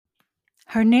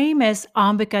Her name is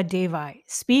Ambika Devi,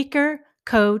 speaker,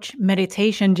 coach,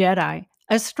 meditation Jedi,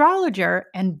 astrologer,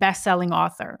 and best-selling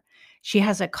author. She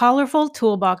has a colorful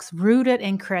toolbox rooted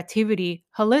in creativity,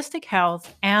 holistic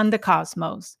health, and the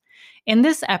cosmos. In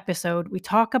this episode, we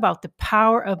talk about the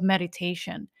power of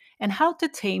meditation and how to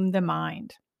tame the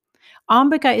mind.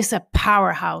 Ambika is a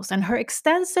powerhouse, and her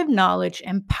extensive knowledge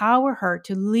empower her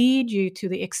to lead you to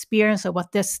the experience of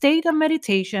what the state of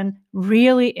meditation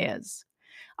really is.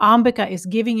 Ambika is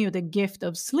giving you the gift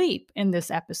of sleep in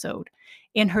this episode.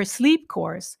 In her sleep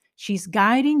course, she's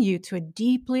guiding you to a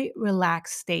deeply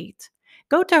relaxed state.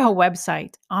 Go to her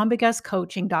website,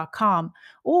 ambikascoaching.com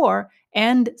or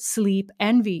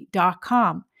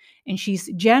endsleepenvy.com, and she's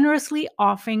generously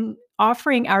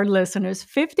offering our listeners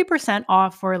 50%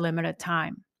 off for a limited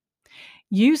time.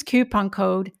 Use coupon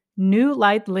code New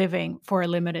Light Living for a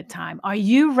limited time. Are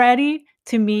you ready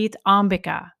to meet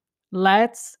Ambika?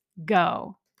 Let's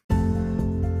go.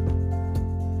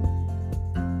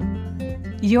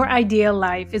 Your ideal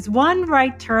life is one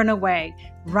right turn away,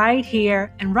 right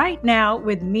here and right now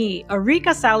with me,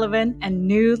 Arika Sullivan, and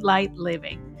New Light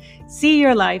Living. See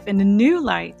your life in a new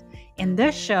light. In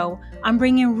this show, I'm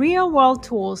bringing real-world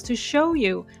tools to show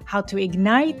you how to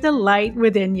ignite the light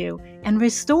within you and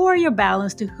restore your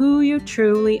balance to who you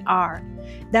truly are.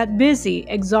 That busy,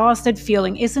 exhausted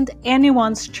feeling isn't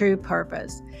anyone's true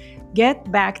purpose.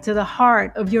 Get back to the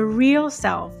heart of your real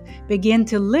self. Begin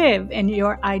to live in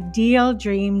your ideal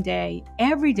dream day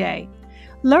every day.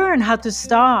 Learn how to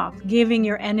stop giving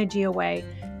your energy away.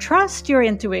 Trust your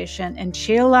intuition and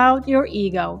chill out your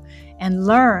ego. And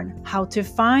learn how to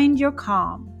find your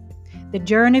calm. The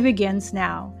journey begins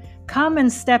now. Come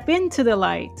and step into the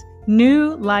light.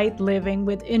 New Light Living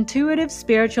with intuitive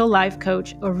spiritual life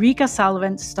coach Arika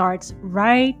Sullivan starts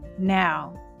right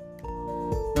now.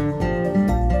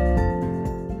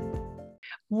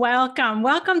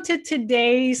 Welcome to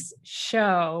today's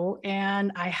show.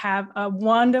 And I have a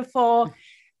wonderful,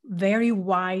 very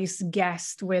wise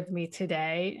guest with me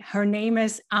today. Her name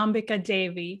is Ambika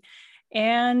Devi.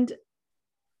 And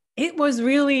it was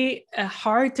really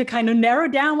hard to kind of narrow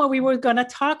down what we were going to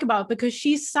talk about because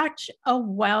she's such a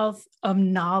wealth of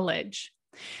knowledge.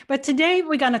 But today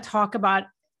we're going to talk about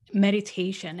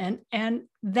meditation and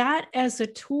that as a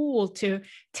tool to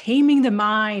taming the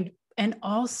mind and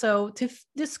also to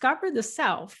discover the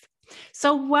self.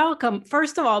 So welcome.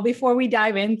 First of all, before we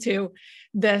dive into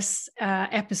this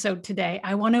episode today,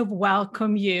 I want to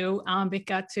welcome you,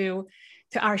 Ambika, to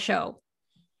our show.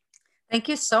 Thank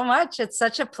you so much. It's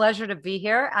such a pleasure to be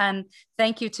here. And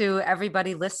thank you to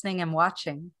everybody listening and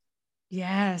watching.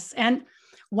 Yes. And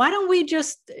why don't we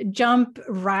just jump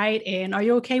right in? Are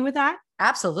you okay with that?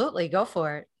 Absolutely. Go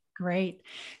for it. Great.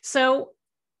 So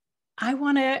I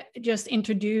want to just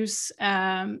introduce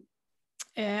our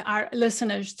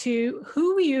listeners to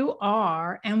who you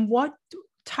are and what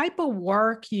type of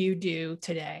work you do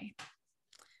today.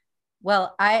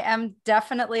 Well, I am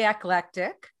definitely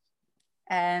eclectic.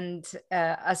 And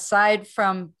aside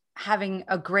from having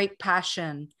a great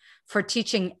passion for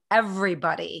teaching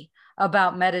everybody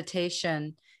about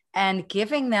meditation and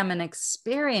giving them an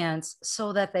experience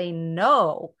so that they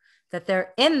know that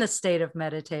they're in the state of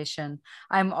meditation,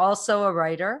 I'm also a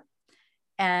writer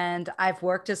and I've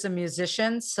worked as a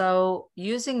musician. So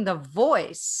using the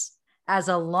voice as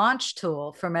a launch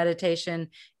tool for meditation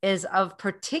is of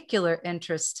particular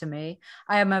interest to me.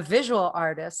 I am a visual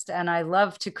artist and I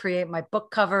love to create my book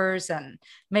covers and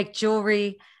make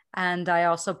jewelry. And I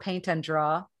also paint and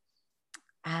draw.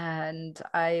 And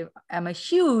I am a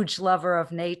huge lover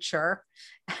of nature.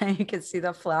 You can see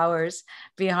the flowers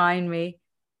behind me.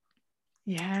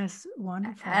 Yes,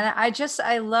 wonderful. And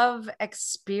I love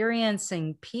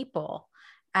experiencing people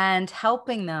and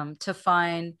helping them to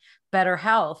find better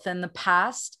health. In the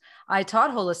past, I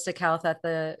taught holistic health at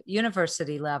the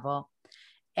university level.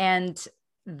 And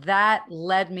that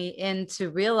led me into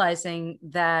realizing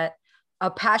that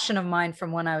a passion of mine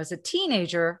from when I was a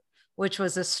teenager, which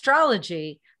was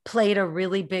astrology, played a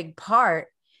really big part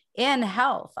in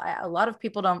health. A lot of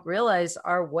people don't realize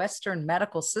our Western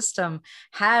medical system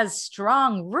has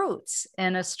strong roots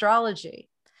in astrology.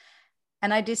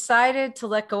 And I decided to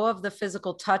let go of the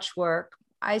physical touch work.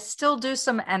 I still do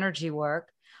some energy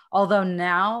work, although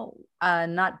now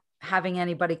not having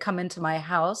anybody come into my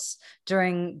house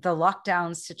during the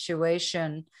lockdown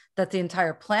situation that the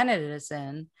entire planet is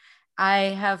in, I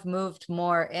have moved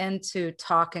more into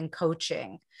talk and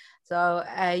coaching. So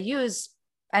I use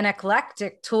an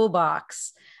eclectic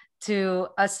toolbox to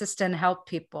assist and help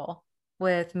people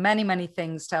with many, many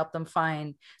things to help them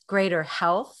find greater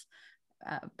health,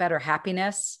 better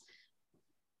happiness,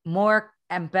 more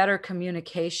and better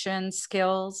communication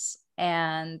skills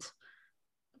and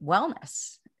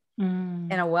wellness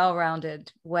in a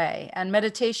well-rounded way. And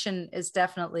meditation is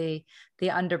definitely the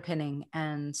underpinning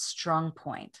and strong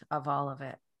point of all of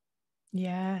it.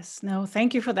 Yes, no,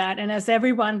 thank you for that. And as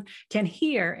everyone can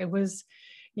hear, it was,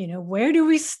 where do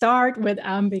we start with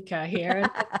Ambika here?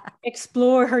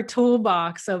 Explore her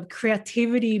toolbox of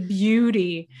creativity,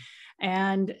 beauty,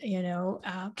 and,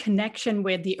 connection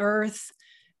with the earth,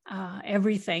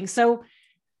 everything. So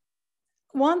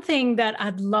one thing that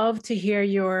I'd love to hear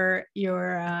your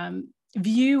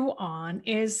view on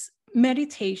is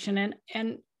meditation,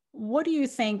 and what do you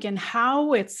think and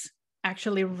how it's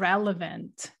actually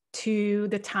relevant to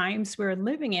the times we're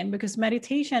living in? Because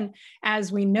meditation,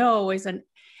 as we know, is an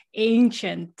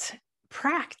ancient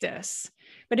practice.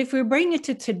 But if we bring it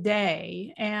to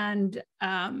today, and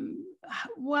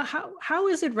how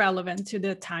is it relevant to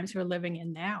the times we're living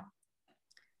in now?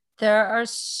 There are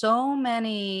so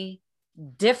many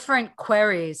different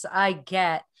queries I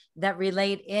get that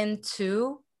relate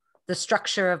into the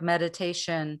structure of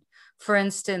meditation. For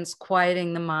instance,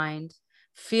 quieting the mind,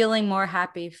 feeling more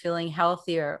happy, feeling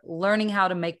healthier, learning how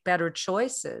to make better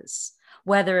choices,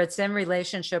 whether it's in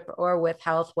relationship or with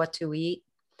health, what to eat,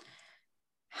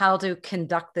 how to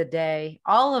conduct the day.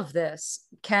 All of this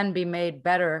can be made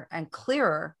better and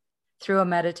clearer through a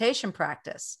meditation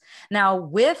practice. Now,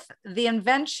 with the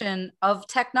invention of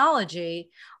technology,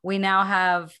 we now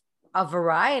have a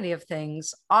variety of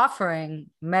things offering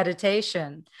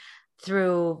meditation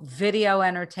through video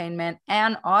entertainment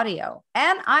and audio.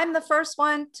 And I'm the first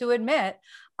one to admit,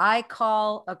 I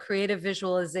call a creative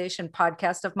visualization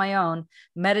podcast of my own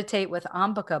Meditate with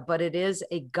Ambika, but it is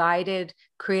a guided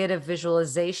creative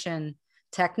visualization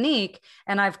technique.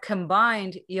 And I've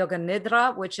combined Yoga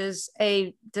Nidra, which is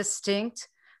a distinct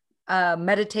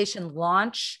meditation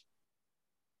launch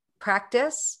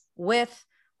practice, with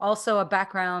also a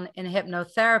background in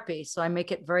hypnotherapy. So I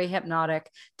make it very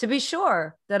hypnotic to be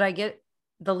sure that I get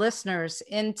the listeners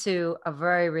into a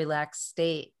very relaxed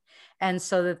state, and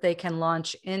so that they can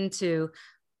launch into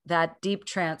that deep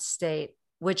trance state,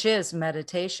 which is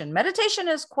meditation. Meditation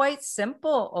is quite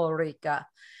simple, Ulrika.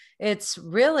 It's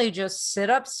really just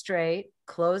sit up straight,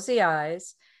 close the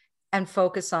eyes, and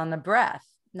focus on the breath.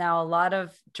 Now, a lot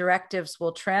of directives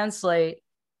will translate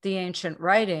the ancient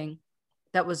writing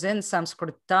that was in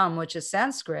Sanskritam, which is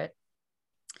Sanskrit,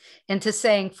 into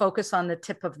saying focus on the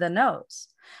tip of the nose.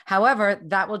 However,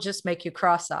 that will just make you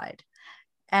cross-eyed.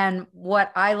 And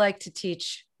what I like to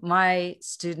teach my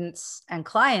students and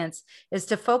clients is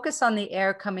to focus on the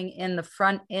air coming in the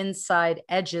front inside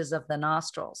edges of the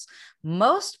nostrils.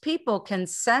 Most people can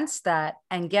sense that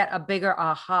and get a bigger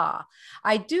aha.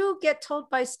 I do get told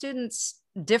by students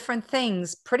different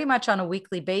things pretty much on a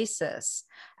weekly basis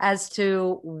as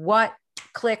to what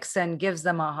clicks and gives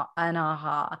them an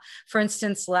aha. For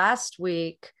instance, last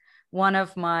week, one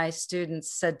of my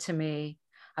students said to me,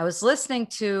 I was listening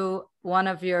to one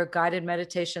of your guided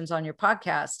meditations on your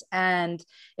podcast, and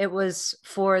it was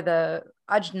for the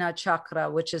Ajna chakra,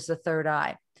 which is the third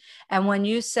eye. And when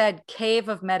you said cave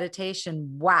of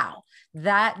meditation, wow,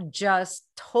 that just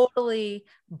totally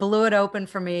blew it open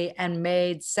for me and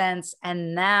made sense.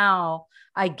 And now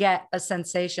I get a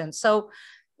sensation. So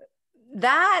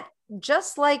that,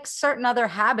 just like certain other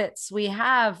habits we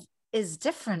have, is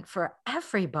different for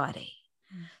everybody.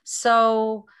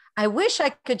 So I wish I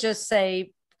could just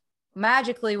say,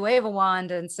 magically wave a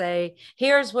wand and say,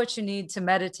 here's what you need to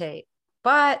meditate.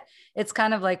 But it's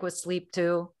kind of like with sleep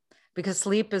too, because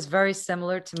sleep is very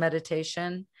similar to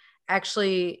meditation.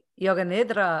 Actually, Yoga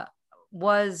Nidra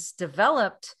was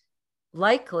developed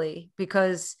likely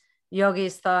because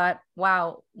yogis thought,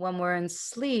 wow, when we're in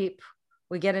sleep,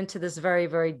 we get into this very,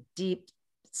 very deep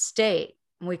state.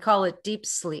 And we call it deep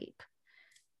sleep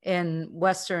in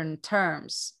Western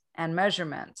terms and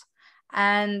measurement.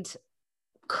 And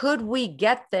could we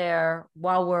get there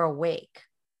while we're awake?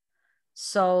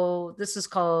 So this is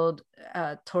called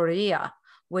Turiya,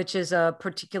 which is a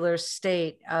particular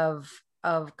state of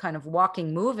kind of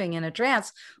walking, moving in a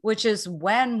trance, which is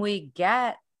when we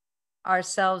get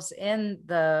ourselves in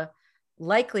the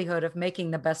likelihood of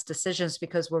making the best decisions,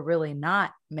 because we're really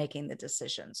not making the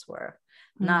decisions. We're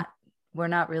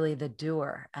not really the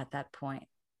doer at that point,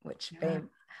 which babe,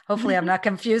 hopefully I'm not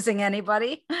confusing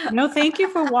anybody. No, thank you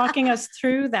for walking us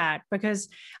through that, because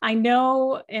I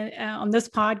know on this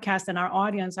podcast and our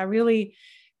audience are really,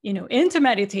 into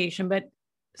meditation, but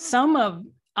some of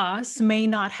us may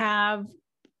not have,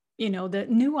 the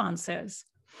nuances.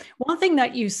 One thing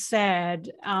that you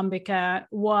said, Ambika,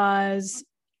 was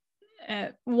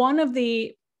one of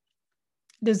the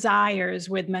desires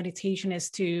with meditation is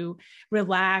to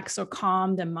relax or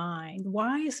calm the mind.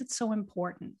 Why is it so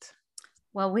important?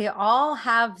 Well, we all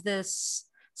have this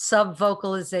sub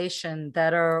vocalization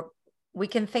that are, we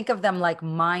can think of them like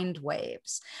mind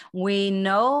waves. We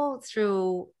know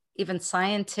through even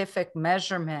scientific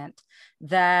measurement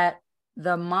that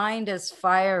the mind is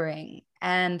firing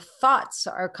and thoughts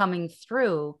are coming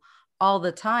through all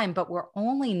the time, but we're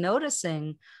only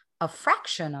noticing a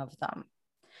fraction of them.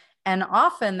 And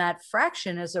often that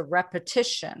fraction is a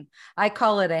repetition. I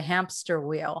call it a hamster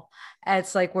wheel.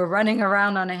 It's like we're running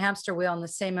around on a hamster wheel and the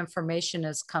same information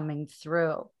is coming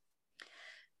through.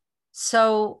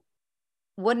 So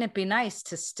wouldn't it be nice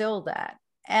to still that?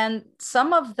 And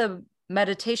some of the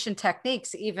meditation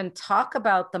techniques even talk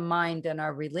about the mind and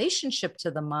our relationship to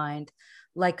the mind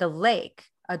like a lake,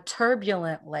 a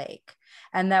turbulent lake,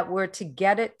 and that we're to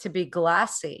get it to be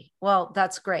glassy. Well,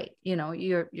 that's great. You know,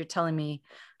 you're telling me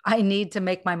I need to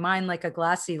make my mind like a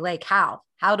glassy lake. How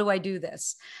do I do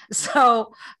this?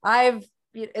 So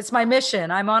it's my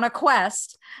mission. I'm on a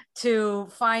quest to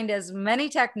find as many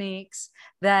techniques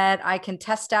that I can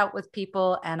test out with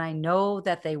people. And I know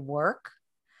that they work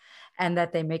and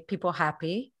that they make people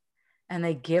happy and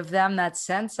they give them that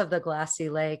sense of the glassy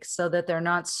lake so that they're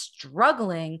not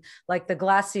struggling like the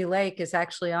glassy lake is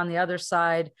actually on the other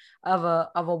side of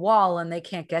a wall and they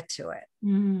can't get to it.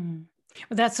 Mm.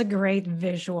 Well, that's a great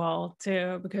visual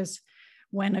too, because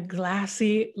when a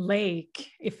glassy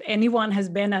lake, if anyone has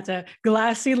been at a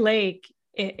glassy lake,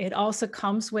 it also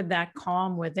comes with that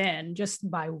calm within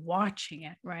just by watching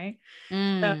it, right?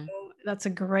 So that's a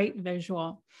great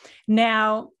visual.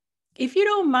 Now, if you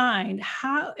don't mind,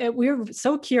 we're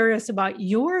so curious about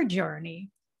your journey.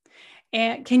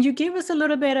 And can you give us a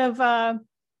little bit of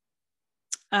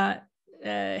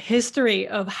history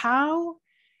of how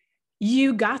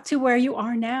you got to where you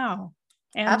are now?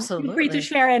 And absolutely, feel free to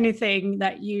share anything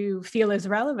that you feel is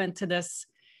relevant to this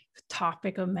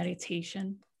topic of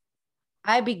meditation.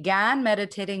 I began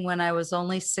meditating when I was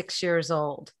only 6 years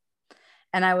old,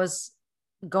 and I was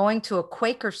going to a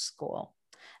Quaker school,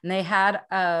 and they had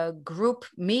a group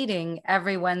meeting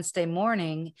every Wednesday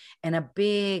morning in a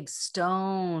big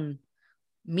stone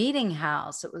meeting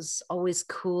house. It was always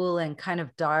cool and kind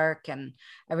of dark. And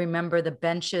I remember the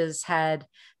benches had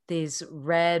these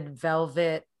red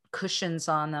velvet cushions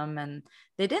on them, and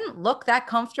they didn't look that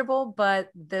comfortable, but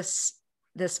this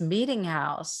meeting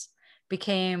house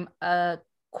became a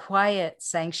quiet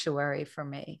sanctuary for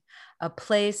me, a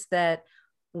place that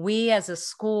we as a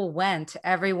school went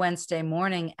every Wednesday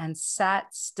morning and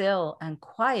sat still and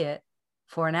quiet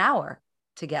for an hour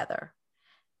together.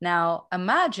 Now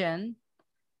imagine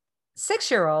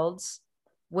 6-year-olds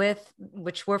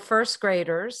which were first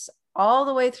graders all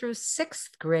the way through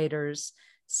sixth graders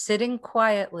sitting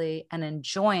quietly and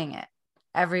enjoying it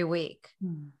every week.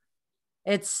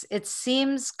 It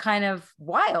seems kind of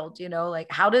wild, you know,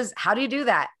 like how do you do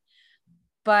that?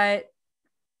 But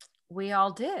we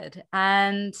all did,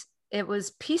 and it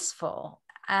was peaceful.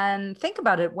 And think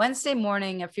about it, Wednesday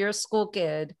morning, if you're a school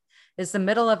kid, is the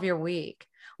middle of your week.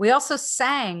 We also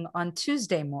sang on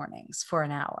Tuesday mornings for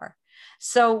an hour.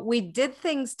 So we did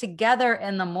things together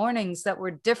in the mornings that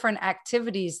were different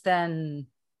activities than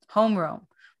homeroom.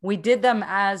 We did them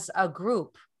as a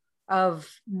group of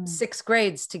 6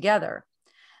 grades together.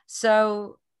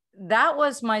 So that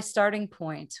was my starting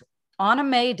point. On a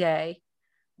May Day,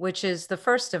 which is the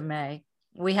 1st of May,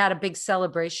 we had a big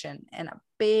celebration in a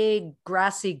big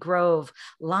grassy grove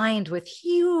lined with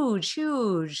huge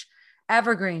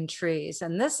evergreen trees.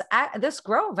 And this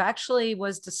grove actually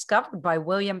was discovered by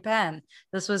William Penn.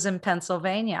 This was in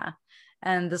Pennsylvania.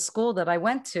 And the school that I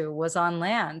went to was on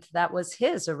land that was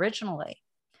his originally.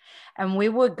 And we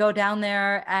would go down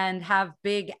there and have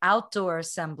big outdoor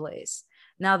assemblies.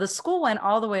 Now, the school went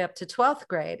all the way up to 12th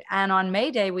grade. And on May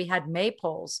Day, we had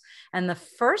maypoles. And the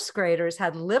first graders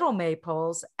had little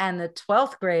maypoles, and the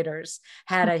 12th graders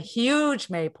had a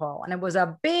huge maypole. And it was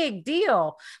a big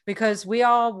deal because we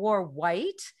all wore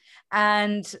white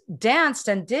and danced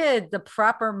and did the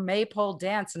proper maypole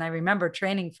dance. And I remember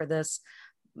training for this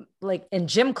like in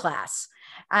gym class.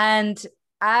 And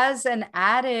as an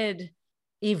added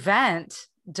event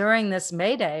during this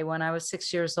May Day, when I was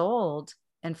 6 years old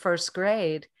in first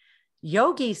grade,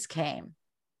 yogis came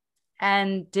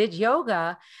and did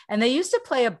yoga. And they used to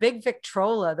play a big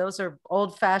Victrola. Those are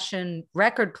old-fashioned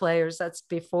record players. That's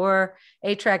before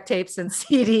 8-track tapes and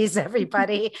CDs,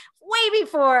 everybody, way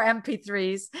before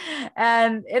MP3s.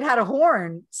 And it had a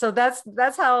horn. So that's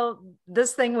how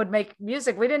this thing would make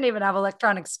music. We didn't even have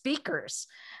electronic speakers.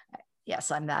 Yes,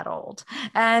 I'm that old.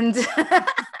 And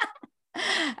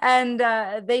And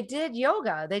they did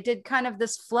yoga. They did kind of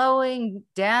this flowing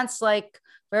dance, like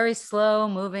very slow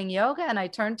moving yoga. And I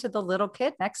turned to the little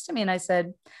kid next to me and I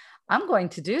said, I'm going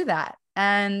to do that.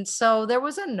 And so there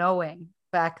was a knowing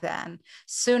back then.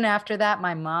 Soon after that,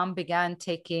 my mom began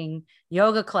taking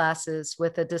yoga classes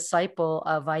with a disciple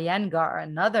of Iyengar,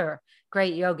 another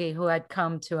great yogi who had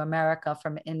come to America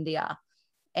from India.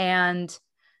 And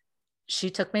she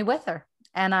took me with her.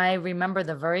 And I remember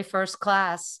the very first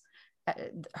class,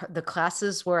 the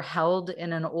classes were held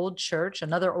in an old church,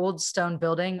 another old stone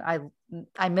building.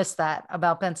 I miss that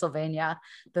about Pennsylvania,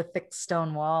 the thick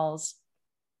stone walls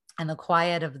and the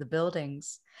quiet of the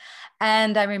buildings.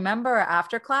 And I remember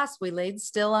after class, we laid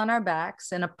still on our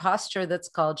backs in a posture that's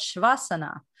called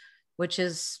Shavasana, which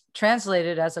is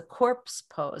translated as a corpse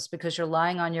pose because you're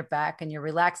lying on your back and you're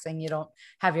relaxing. You don't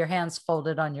have your hands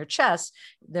folded on your chest.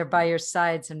 They're by your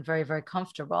sides and very, very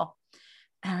comfortable.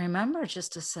 And I remember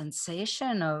just a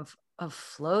sensation of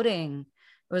floating.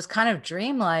 It was kind of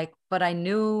dreamlike, but I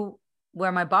knew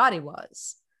where my body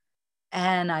was.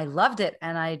 And I loved it.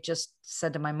 And I just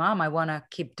said to my mom, I want to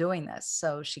keep doing this.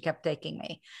 So she kept taking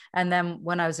me. And then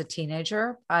when I was a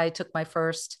teenager, I took my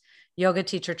first yoga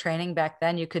teacher training. Back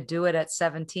then you could do it at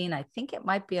 17. I think it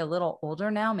might be a little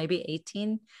older now, maybe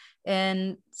 18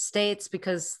 in states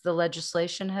because the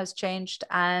legislation has changed.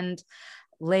 And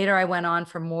later I went on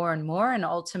for more and more, and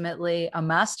ultimately a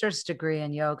master's degree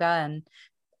in yoga. And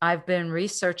I've been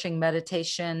researching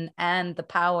meditation and the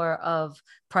power of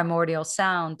primordial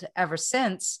sound ever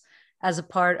since as a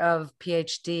part of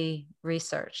PhD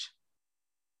research.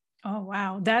 Oh,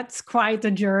 wow. That's quite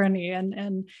a journey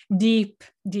and deep,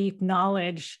 deep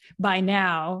knowledge by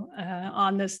now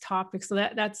on this topic. So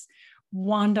that's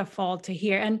wonderful to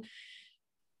hear. And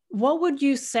what would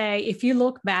you say if you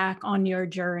look back on your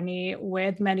journey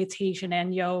with meditation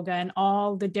and yoga and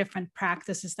all the different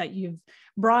practices that you've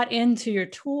brought into your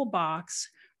toolbox?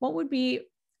 What would be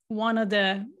one of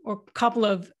the, or couple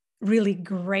of really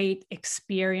great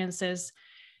experiences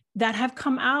that have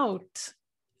come out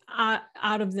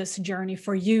of this journey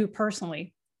for you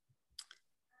personally?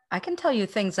 I can tell you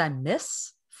things I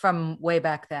miss from way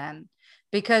back then,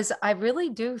 because I really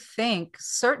do think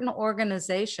certain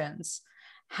organizations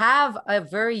have a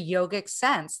very yogic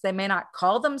sense. They may not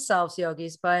call themselves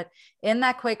yogis, but in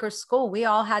that Quaker school, we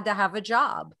all had to have a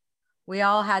job. We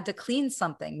all had to clean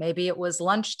something. Maybe it was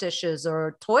lunch dishes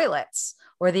or toilets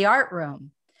or the art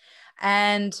room.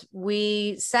 And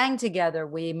we sang together,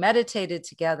 we meditated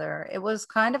together. It was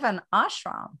kind of an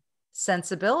ashram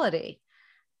sensibility.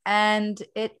 And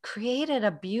it created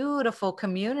a beautiful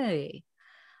community.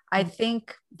 I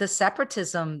think the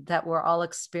separatism that we're all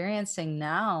experiencing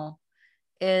now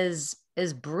is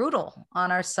brutal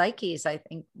on our psyches. I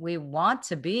think we want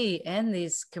to be in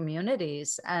these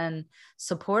communities and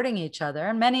supporting each other.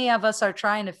 And many of us are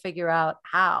trying to figure out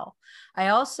how. I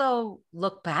also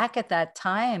look back at that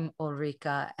time,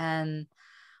 Ulrika, and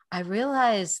I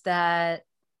realized that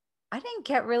I didn't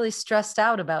get really stressed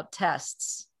out about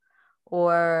tests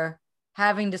or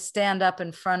having to stand up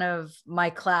in front of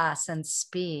my class and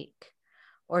speak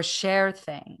or share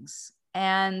things.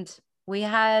 And we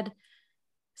had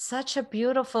such a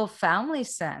beautiful family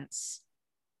sense.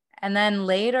 And then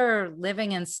later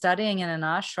living and studying in an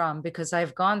ashram, because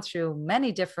I've gone through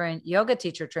many different yoga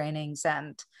teacher trainings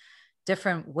and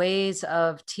different ways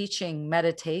of teaching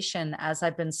meditation as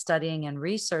I've been studying and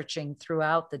researching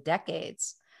throughout the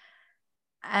decades.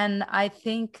 And I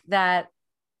think that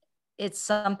it's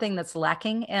something that's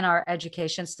lacking in our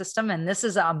education system. And this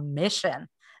is a mission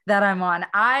that I'm on.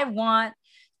 I want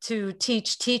to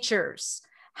teach teachers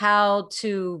how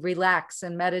to relax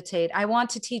and meditate. I want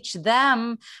to teach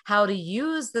them how to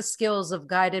use the skills of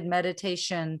guided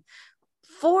meditation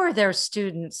for their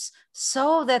students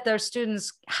so that their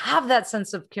students have that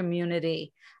sense of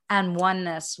community and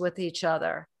oneness with each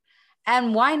other.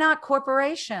 And why not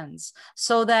corporations?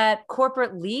 So that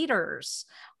corporate leaders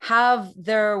have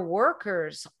their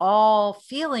workers all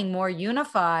feeling more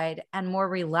unified and more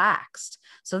relaxed.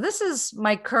 So this is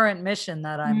my current mission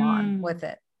that I'm on with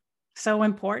it. So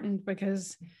important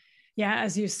because, yeah,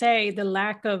 as you say, the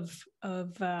lack of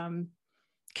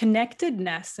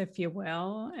connectedness, if you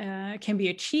will, can be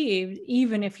achieved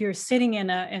even if you're sitting in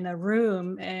a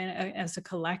room as a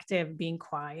collective, being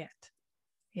quiet,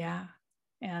 yeah,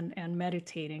 and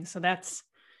meditating. So that's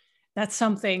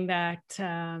something that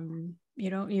you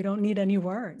don't need any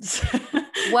words.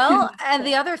 Well, and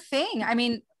the other thing, I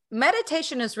mean,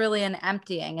 meditation is really an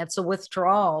emptying. It's a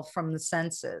withdrawal from the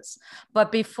senses. But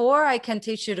before I can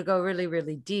teach you to go really,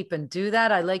 really deep and do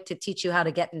that, I like to teach you how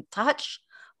to get in touch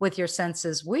with your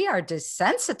senses. We are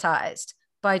desensitized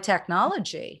by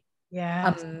technology.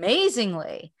 Yes.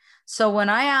 amazingly. So when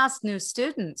I ask new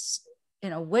students,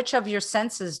 which of your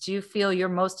senses do you feel you're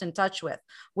most in touch with?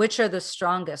 Which are the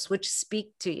strongest? Which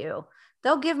speak to you?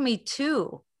 They'll give me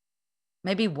two,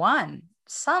 maybe one,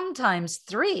 sometimes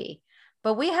three,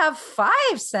 but we have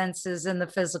five senses in the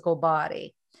physical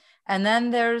body. And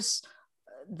then there's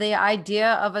the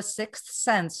idea of a sixth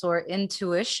sense or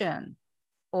intuition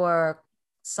or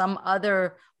some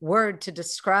other word to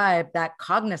describe that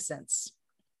cognizance.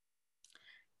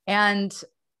 And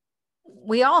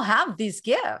we all have these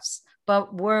gifts,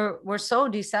 but we're so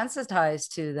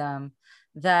desensitized to them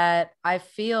that I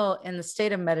feel in the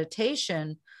state of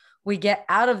meditation, we get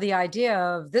out of the idea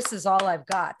of this is all I've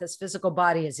got. This physical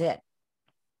body is it.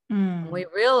 We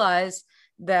realize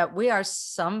that we are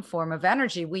some form of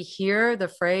energy. We hear the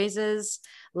phrases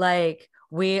like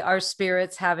we are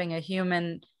spirits having a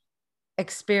human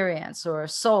experience or a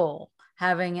soul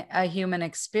having a human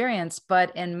experience.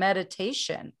 But in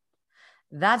meditation,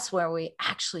 that's where we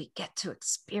actually get to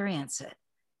experience it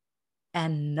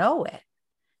and know it.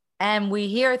 And we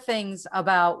hear things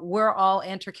about we're all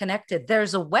interconnected.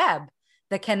 There's a web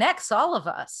that connects all of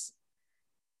us.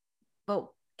 But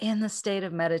in the state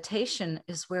of meditation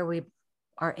is where we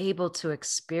are able to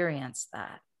experience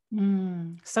that.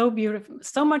 So beautiful.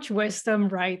 So much wisdom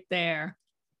right there.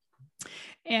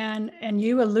 And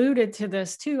you alluded to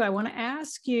this too. I want to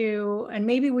ask you, and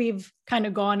maybe we've kind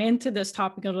of gone into this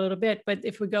topic a little bit, but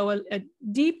if we go a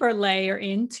deeper layer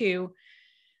into,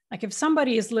 like, if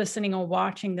somebody is listening or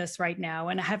watching this right now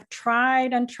and have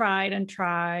tried and tried and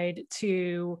tried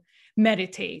to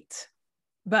meditate,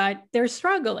 but they're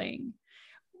struggling,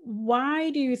 why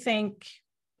do you think,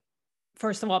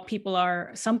 first of all,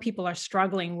 some people are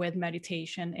struggling with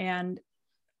meditation, and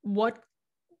what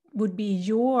would be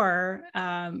your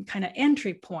kind of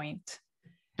entry point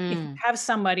if you have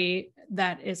somebody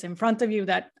that is in front of you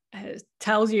that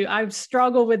tells you, I've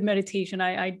struggled with meditation,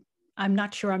 I'm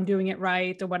not sure I'm doing it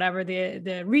right, or whatever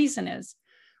the reason is?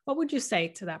 What would you say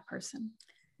to that person?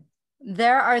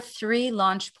 There are three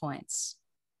launch points,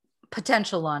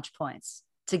 potential launch points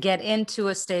to get into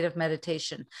a state of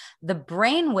meditation. The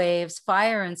brain waves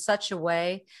fire in such a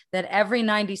way that every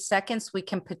 90 seconds we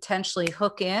can potentially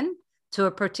hook in to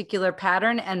a particular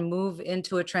pattern and move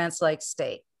into a trance-like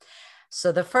state.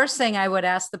 So the first thing I would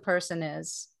ask the person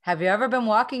is, have you ever been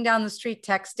walking down the street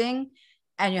texting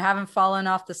and you haven't fallen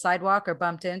off the sidewalk or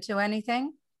bumped into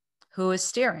anything? Who is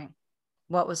steering?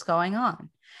 What was going on?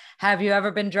 Have you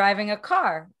ever been driving a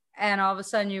car and all of a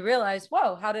sudden you realize,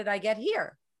 whoa, how did I get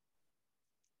here?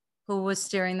 Who was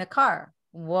steering the car?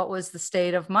 What was the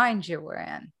state of mind you were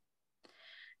in?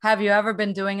 Have you ever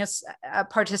been doing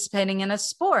participating in a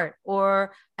sport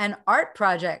or an art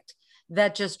project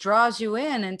that just draws you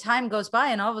in, and time goes by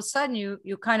and all of a sudden you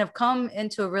kind of come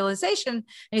into a realization and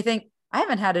you think, I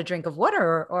haven't had a drink of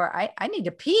water, or I need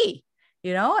to pee,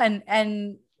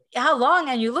 and how long?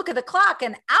 And you look at the clock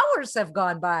and hours have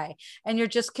gone by and you're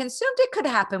just consumed. It could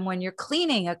happen when you're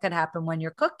cleaning. It could happen when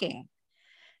you're cooking.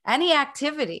 Any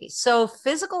activity. So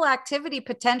physical activity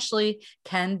potentially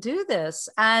can do this.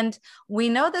 And we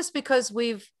know this because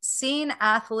we've seen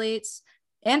athletes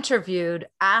interviewed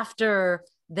after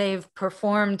they've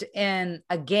performed in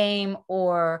a game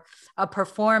or a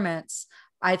performance.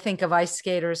 I think of ice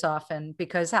skaters often,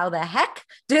 because how the heck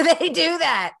do they do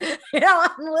that?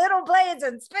 On little blades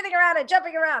and spinning around and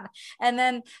jumping around. And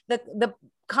then the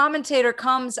commentator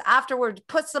comes afterward,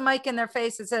 puts the mic in their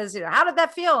face and says, how did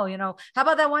that feel? How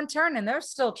about that one turn? And they're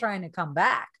still trying to come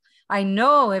back. I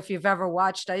know if you've ever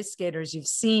watched ice skaters, you've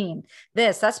seen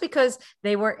this. That's because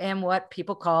they were in what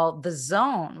people call the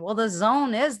zone. Well, the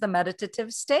zone is the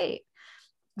meditative state.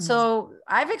 So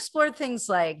I've explored things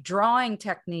like drawing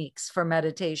techniques for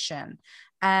meditation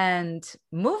and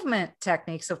movement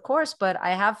techniques, of course, but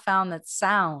I have found that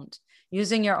sound,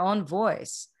 using your own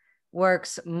voice,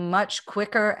 works much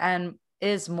quicker and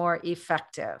is more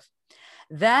effective.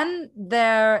 Then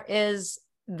there is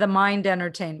the mind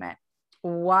entertainment,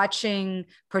 watching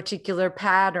particular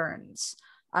patterns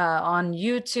on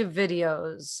YouTube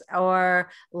videos or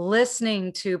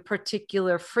listening to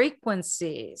particular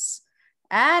frequencies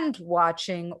and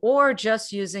watching or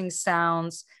just using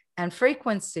sounds and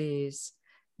frequencies.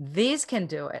 These can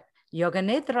do it. Yoga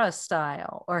Nidra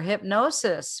style or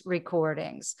hypnosis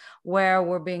recordings where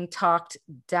we're being talked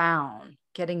down,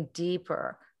 getting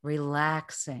deeper,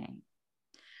 relaxing.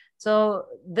 So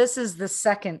this is the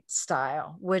second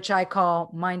style, which I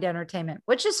call mind entertainment,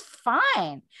 which is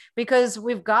fine because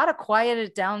we've got to quiet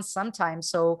it down sometimes.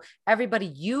 So everybody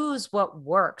use what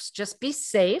works. Just be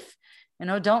safe.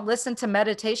 Don't listen to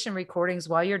meditation recordings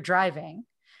while you're driving.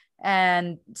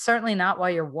 and certainly not while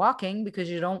you're walking, because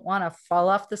you don't want to fall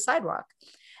off the sidewalk.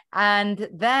 And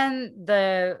then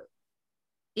the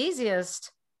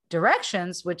easiest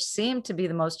directions, which seem to be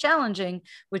the most challenging,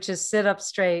 which is sit up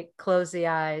straight, close the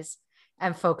eyes,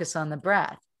 and focus on the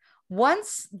breath.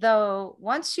 Once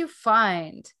you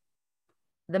find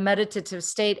the meditative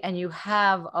state and you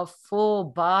have a full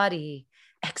body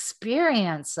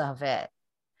experience of it,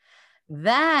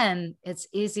 then it's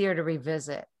easier to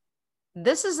revisit.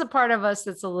 This is the part of us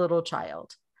that's a little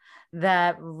child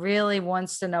that really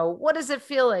wants to know, what does it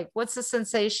feel like? What's the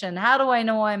sensation? How do I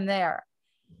know I'm there?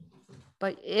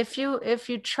 But if you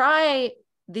try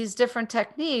these different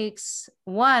techniques,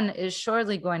 one is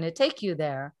surely going to take you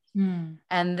there.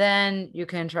 And then you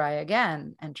can try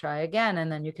again,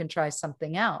 and then you can try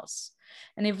something else.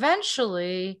 And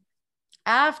eventually,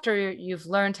 after you've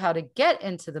learned how to get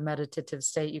into the meditative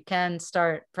state, you can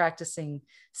start practicing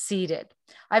seated.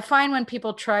 I find when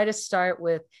people try to start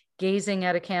with gazing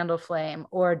at a candle flame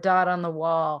or a dot on the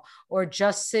wall, or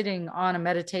just sitting on a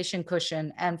meditation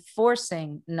cushion and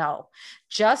forcing, no,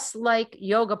 just like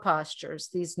yoga postures,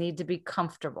 these need to be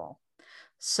comfortable.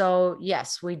 So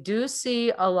yes, we do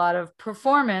see a lot of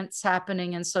performance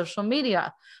happening in social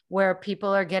media where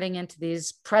people are getting into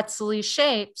these pretzel-y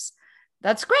shapes.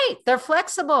 That's great. They're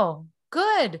flexible.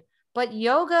 Good. But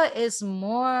yoga is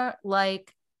more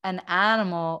like an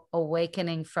animal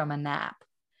awakening from a nap.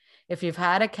 If you've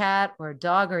had a cat or a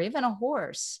dog or even a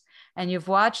horse, and you've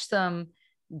watched them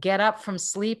get up from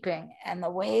sleeping, and the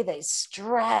way they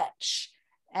stretch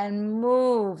and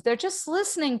move, they're just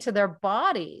listening to their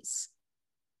bodies,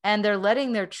 and they're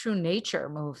letting their true nature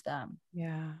move them.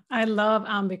 Yeah. I love,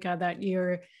 Ambika, that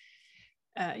you're,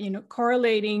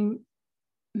 correlating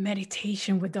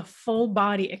meditation with the full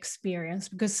body experience,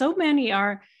 because so many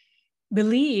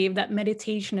believe that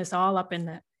meditation is all up in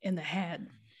the head,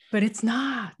 but it's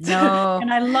not. No.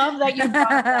 And I love that you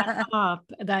brought that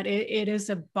up, that it is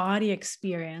a body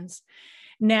experience.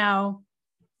 Now,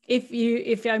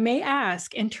 if I may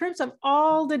ask, in terms of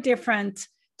all the different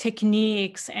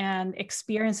techniques and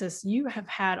experiences you have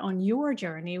had on your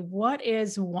journey, what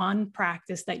is one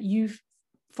practice that you've,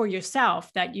 for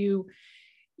yourself, that you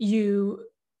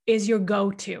is your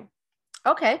go-to?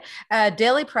 Okay.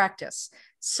 Daily practice.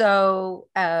 So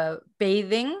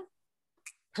bathing,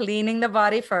 cleaning the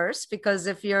body first, because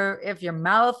if your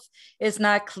mouth is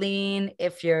not clean,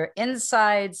 if your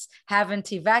insides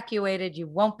haven't evacuated, you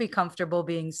won't be comfortable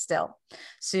being still.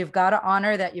 So you've got to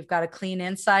honor that. You've got to clean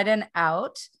inside and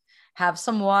out, have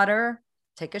some water,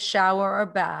 take a shower or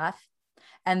bath.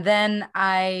 And then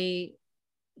I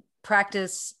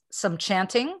practice some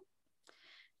chanting.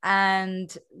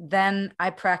 And then I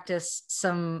practice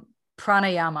some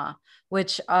pranayama,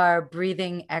 which are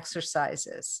breathing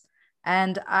exercises.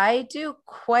 And I do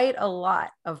quite a lot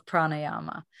of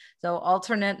pranayama. So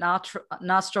alternate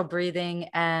nostril breathing,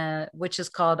 which is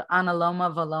called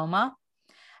Anuloma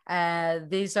Viloma.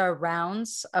 These are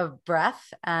rounds of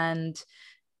breath, and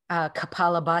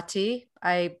Kapalabhati.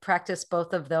 I practice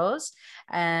both of those.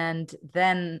 And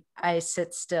then I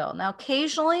sit still. Now,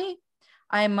 occasionally,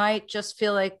 I might just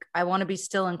feel like I want to be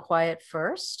still and quiet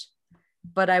first,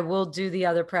 but I will do the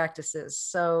other practices.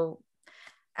 So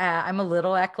I'm a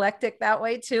little eclectic that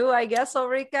way too, I guess,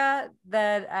 Ulrika,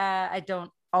 that I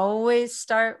don't always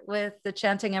start with the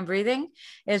chanting and breathing.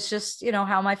 It's just,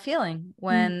 how am I feeling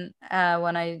when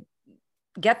I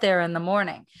get there in the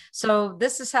morning? So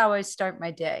this is how I start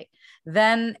my day.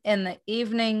 Then in the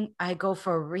evening, I go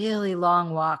for a really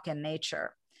long walk in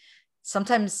nature.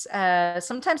 Sometimes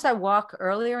I walk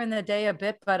earlier in the day a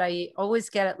bit, but I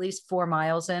always get at least 4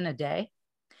 miles in a day.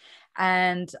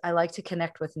 And I like to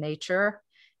connect with nature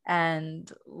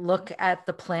and look at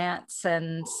the plants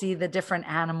and see the different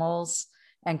animals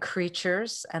and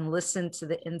creatures and listen to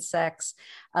the insects.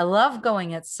 I love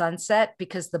going at sunset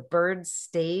because the birds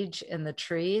stage in the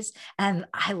trees, and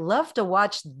I love to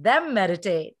watch them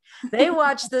meditate. They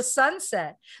watch the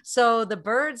sunset. So the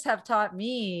birds have taught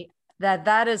me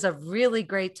that is a really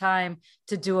great time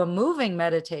to do a moving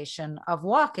meditation of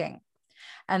walking.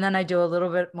 And then I do a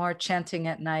little bit more chanting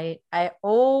at night. I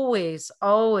always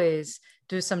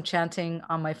do some chanting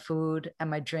on my food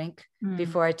and my drink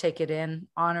before I take it in,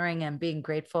 honoring and being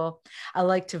grateful. I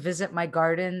like to visit my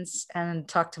gardens and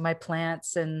talk to my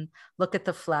plants and look at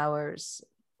the flowers,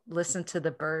 listen to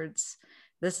the birds.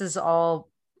 This is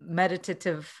all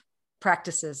meditative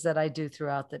practices that I do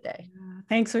throughout the day.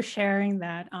 Thanks for sharing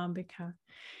that, Ambika.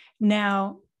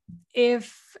 Now,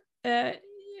 if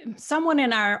someone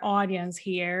in our audience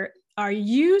here are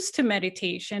used to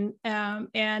meditation,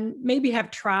 and maybe have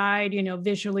tried,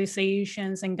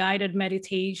 visualizations and guided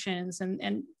meditations,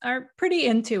 and are pretty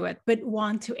into it, but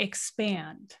want to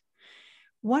expand.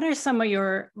 What are some of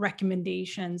your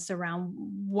recommendations around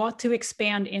what to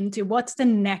expand into? What's the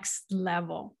next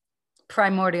level?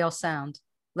 Primordial sound,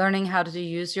 learning how to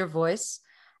use your voice.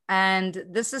 And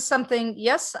this is something,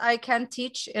 yes, I can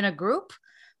teach in a group,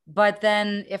 but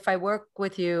then if I work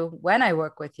with you, when I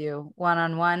work with you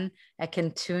one-on-one, I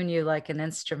can tune you like an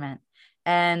instrument.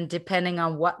 And depending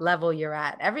on what level you're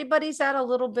at, everybody's at a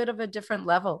little bit of a different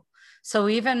level. So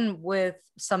even with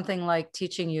something like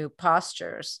teaching you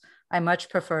postures, I much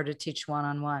prefer to teach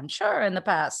one-on-one. Sure, in the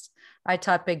past, I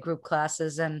taught big group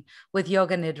classes, and with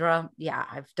Yoga Nidra, yeah,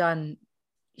 I've done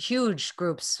huge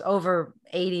groups, over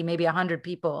 80, maybe 100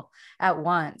 people at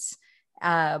once.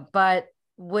 But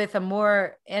with a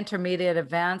more intermediate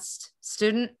advanced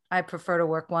student, I prefer to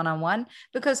work one-on-one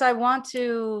because I want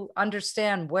to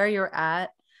understand where you're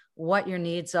at, what your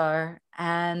needs are,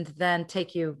 and then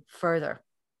take you further.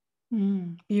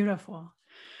 Beautiful.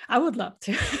 I would love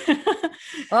to.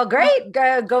 Well, great.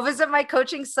 Go visit my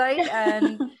coaching site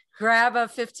and grab a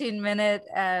 15-minute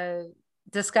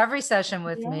discovery session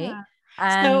with me,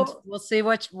 and so, we'll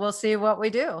see what we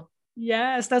do.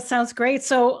 Yes, that sounds great.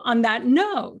 So on that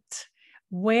note,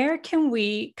 where can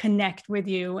we connect with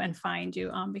you and find you,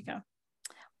 Ambika?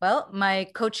 Well, my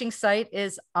coaching site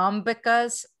is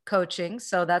Ambika's Coaching.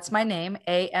 So that's my name,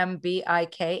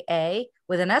 Ambika,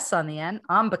 with an S on the end,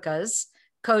 Ambika's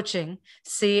Coaching,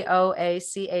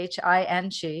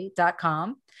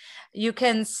 COACHING.com. You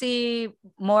can see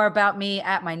more about me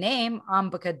at my name,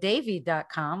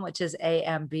 ambikadevi.com, which is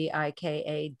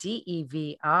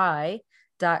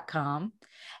AMBIKADEVI.com.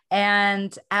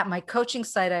 And at my coaching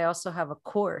site, I also have a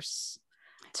course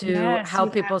to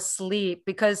help people sleep.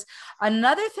 Because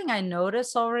another thing I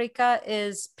notice, Ulrika,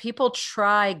 is people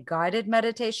try guided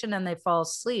meditation and they fall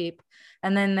asleep,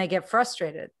 and then they get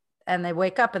frustrated and they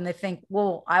wake up and they think,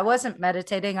 well, I wasn't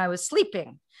meditating, I was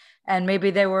sleeping. And maybe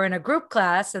they were in a group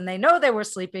class and they know they were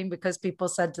sleeping because people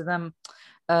said to them,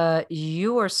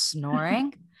 you were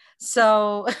snoring.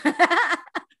 So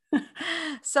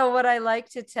what I like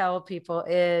to tell people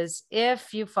is,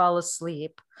 if you fall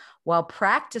asleep while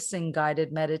practicing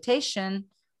guided meditation,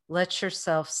 let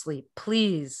yourself sleep.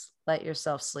 Please let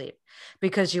yourself sleep,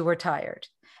 because you were tired.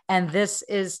 And this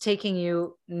is taking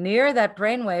you near that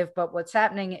brainwave. But what's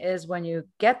happening is, when you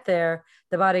get there,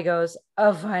 the body goes,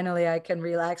 oh, finally, I can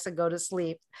relax and go to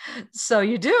sleep. So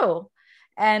you do.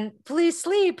 And please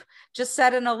sleep. Just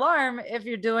set an alarm if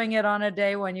you're doing it on a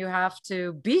day when you have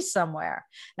to be somewhere.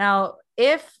 Now,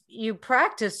 if you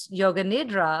practice Yoga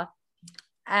Nidra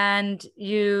and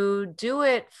you do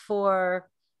it for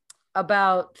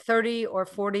about 30 or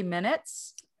 40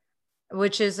 minutes,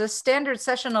 which is a standard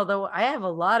session, although I have a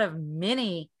lot of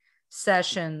mini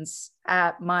sessions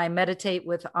at my Meditate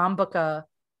with Ambika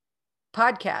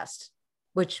podcast,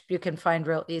 which you can find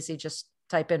real easy. Just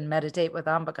type in Meditate with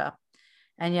Ambika.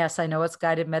 And yes, I know it's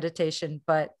guided meditation,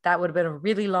 but that would have been a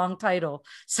really long title.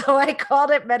 So I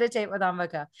called it Meditate with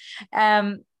Ambika.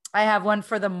 I have one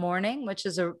for the morning, which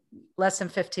is a less than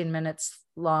 15 minutes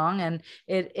long. And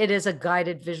it is a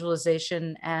guided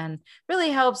visualization and really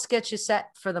helps get you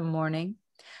set for the morning.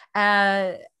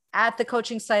 At the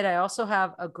coaching site, I also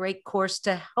have a great course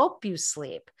to help you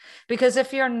sleep, because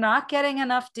if you're not getting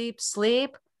enough deep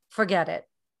sleep, forget it.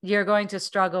 You're going to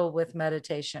struggle with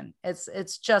meditation.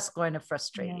 It's just going to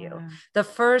frustrate you. The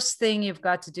first thing you've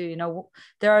got to do,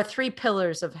 there are 3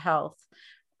 pillars of health.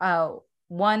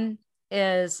 One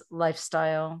is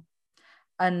lifestyle.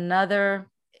 Another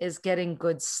is getting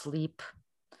good sleep.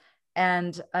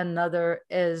 And another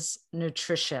is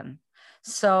nutrition.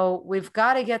 So we've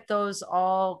got to get those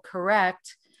all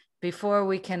correct before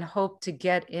we can hope to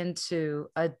get into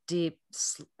a deep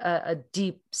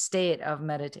state of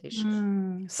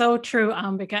meditation. So true,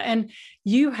 Ambika. And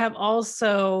you have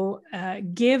also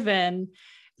given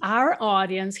our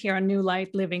audience here on New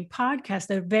Light Living podcast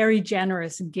a very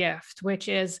generous gift, which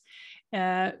is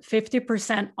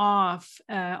 50% off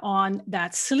on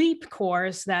that sleep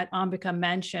course that Ambika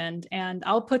mentioned. And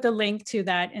I'll put a link to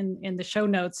that in the show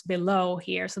notes below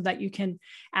here so that you can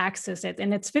access it.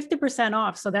 And it's 50%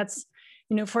 off. So that's,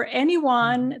 for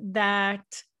anyone that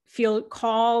feel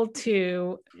called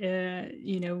to,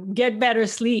 get better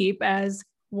sleep as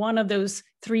one of those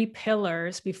 3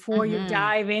 pillars before you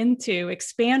dive into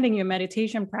expanding your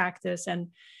meditation practice and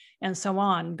and so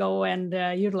on. Go and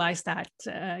utilize that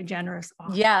generous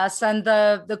offer. Yes, and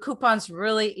the coupon's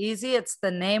really easy. It's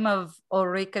the name of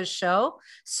Ulrika's show.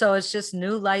 So it's just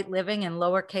New Light Living, and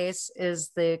lowercase is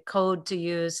the code to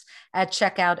use at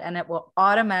checkout, and it will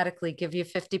automatically give you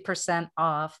 50%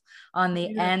 off on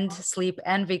the End Sleep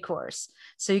Envy course.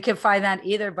 So you can find that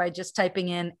either by just typing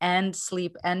in End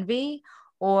Sleep Envy,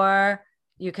 or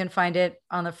you can find it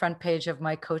on the front page of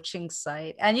my coaching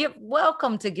site. And you're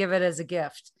welcome to give it as a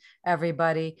gift,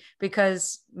 everybody,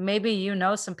 because maybe you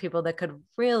know some people that could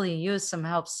really use some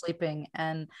help sleeping.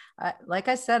 And like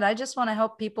I said, I just want to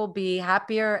help people be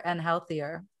happier and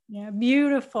healthier. Yeah,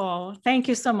 beautiful. Thank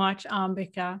you so much,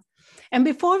 Ambika. And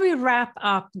before we wrap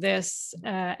up this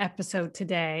episode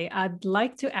today, I'd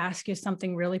like to ask you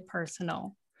something really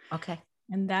personal. Okay.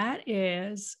 And that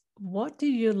is, what do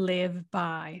you live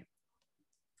by?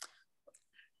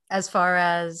 As far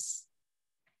as,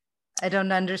 I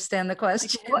don't understand the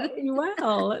question.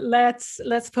 Well,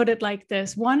 let's put it like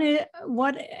this.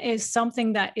 What is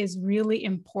something that is really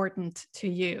important to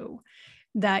you,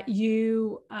 that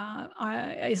you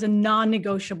is a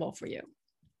non-negotiable for you?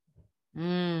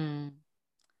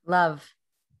 Love.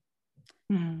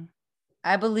 Mm.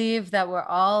 I believe that we're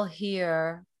all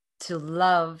here to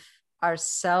love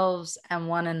ourselves and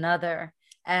one another,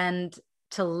 and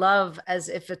to love as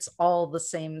if it's all the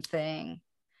same thing.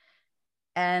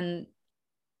 And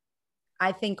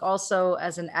I think also,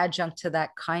 as an adjunct to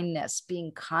that, kindness,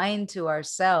 being kind to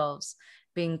ourselves,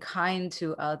 being kind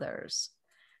to others.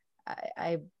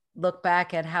 I look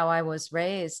back at how I was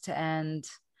raised, and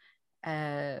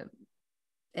in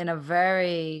a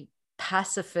very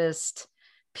pacifist,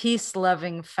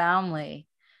 peace-loving family.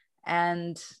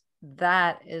 And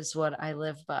that is what I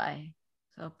live by.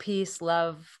 So peace,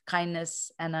 love,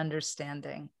 kindness, and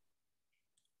understanding.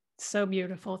 So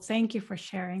beautiful. Thank you for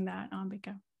sharing that,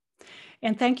 Ambika.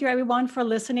 And thank you, everyone, for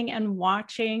listening and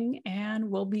watching. And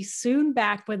we'll be soon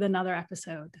back with another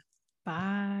episode.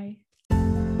 Bye.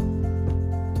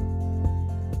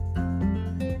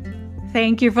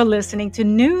 Thank you for listening to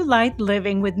New Light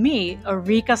Living with me,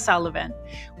 Ulrika Sullivan.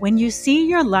 When you see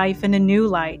your life in a new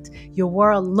light, your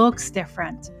world looks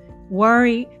different.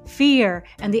 Worry, fear,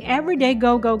 and the everyday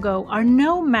go, go, go are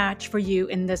no match for you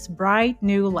in this bright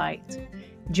new light.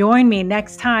 Join me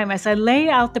next time as I lay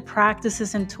out the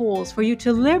practices and tools for you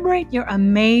to liberate your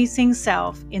amazing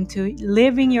self into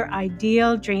living your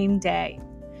ideal dream day.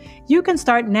 You can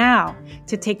start now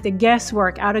to take the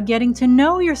guesswork out of getting to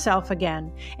know yourself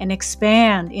again and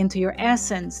expand into your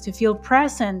essence to feel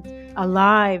present,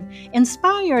 alive,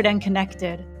 inspired, and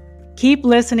connected. Keep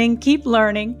listening, keep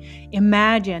learning.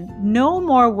 Imagine no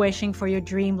more wishing for your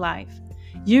dream life.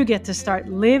 You get to start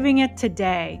living it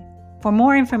today. For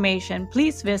more information,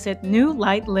 please visit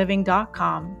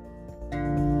newlightliving.com.